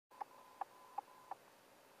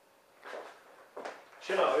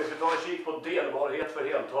Tjena, vi ska ta en kik på delbarhet för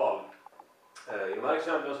heltal. I de här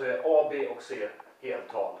exemplen så är A, B och C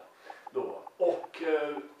heltal.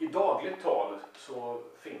 I dagligt tal så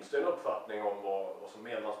finns det en uppfattning om vad som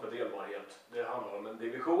menas med delbarhet. Det handlar om en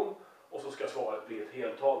division och så ska svaret bli ett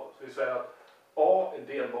heltal. Så vi säger att A är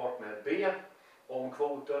delbart med B om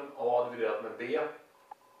kvoten A dividerat med B,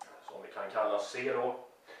 som vi kan kalla C då,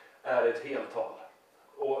 är ett heltal.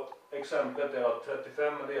 Och exemplet är att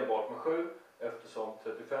 35 är delbart med 7 eftersom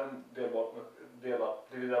 35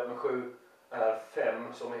 dividerat med 7 är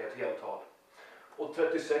 5 som är ett heltal. Och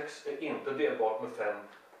 36 är inte delbart med 5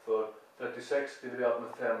 för 36 dividerat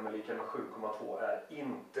med 5 är lika med 7,2 är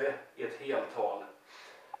inte ett heltal.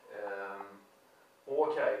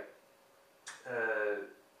 Okej.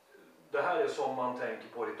 Det här är som man tänker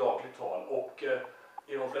på i dagligt tal och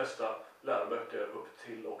i de flesta läroböcker upp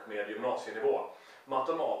till och med gymnasienivå.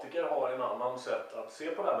 Matematiker har en annan sätt att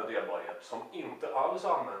se på det här med delbarhet som inte alls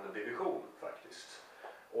använder division faktiskt.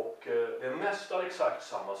 Och det är nästan exakt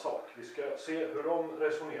samma sak. Vi ska se hur de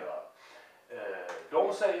resonerar.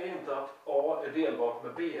 De säger inte att A är delbart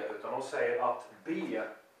med B utan de säger att B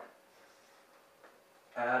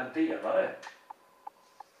är delare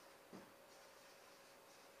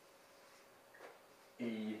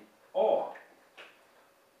i A.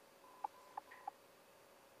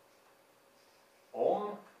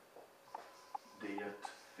 Om det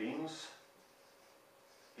finns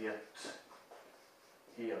ett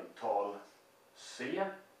heltal C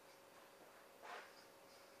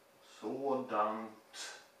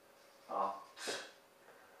sådant att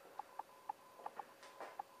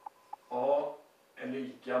A är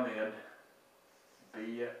lika med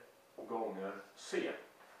B gånger C.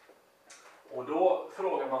 Och då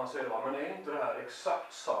frågar man sig då, men är inte det här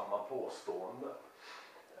exakt samma påstående?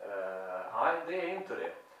 Nej, det är inte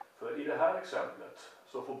det. För i det här exemplet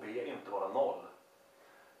så får B inte vara 0.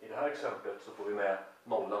 I det här exemplet så får vi med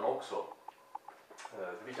nollan också.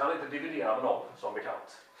 Vi kan inte dividera med 0 som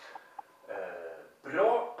bekant.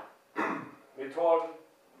 Bra. Vi tar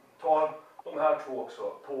de här två också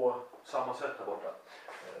på samma sätt där borta.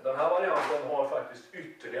 Den här varianten har faktiskt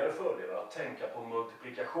ytterligare fördelar att tänka på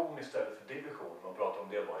multiplikation istället för division när man pratar om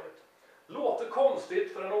delbarhet. Låter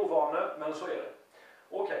konstigt för en ovane, men så är det.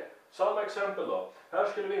 Okej, samma exempel då. Här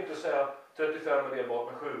skulle vi inte säga 35 är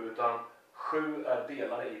delbart med 7 utan 7 är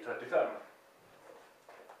delare i 35.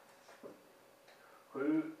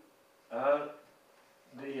 7 är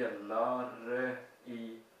delare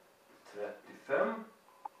i 35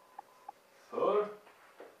 för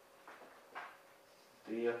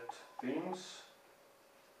det finns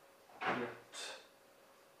ett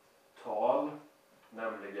tal,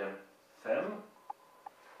 nämligen 5,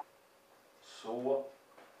 så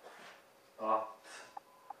att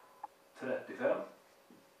 35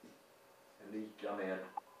 är lika med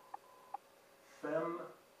 5,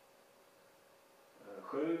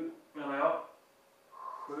 7 menar jag,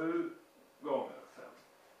 7 gånger 5.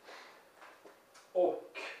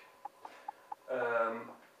 Och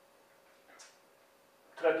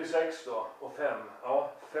 36 då och 5,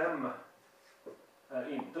 ja 5 är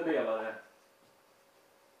inte delare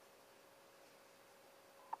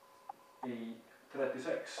i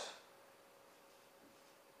 36.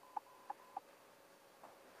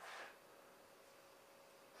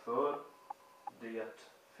 För det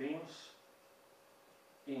finns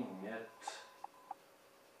inget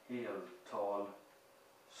heltal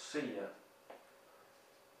C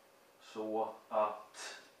så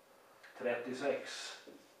att 36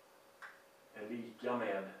 är lika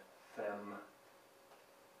med 5.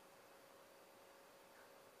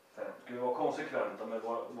 Ska vi vara konsekventa med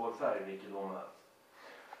vår färgrikedom här.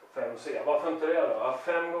 5C. Varför inte det då?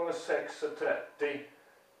 5 gånger 6 är 30.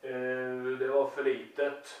 Det var för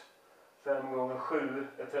litet. 5 gånger 7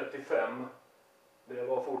 är 35. Det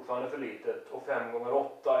var fortfarande för litet. Och 5 gånger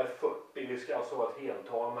 8 är 40. Det ska alltså vara ett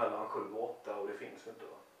heltal mellan 7 och 8 och det finns inte.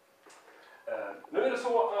 Nu är det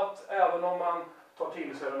så att även om man tar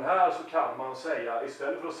till sig den här så kan man säga,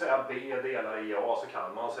 istället för att säga B är delare i A så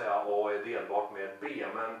kan man säga A är delbart med B.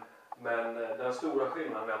 Men den stora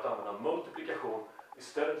skillnaden är att använda multiplikation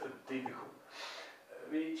istället för division.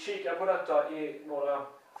 Vi kikar på detta i några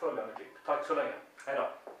följande klipp. Tack så länge. Hej då!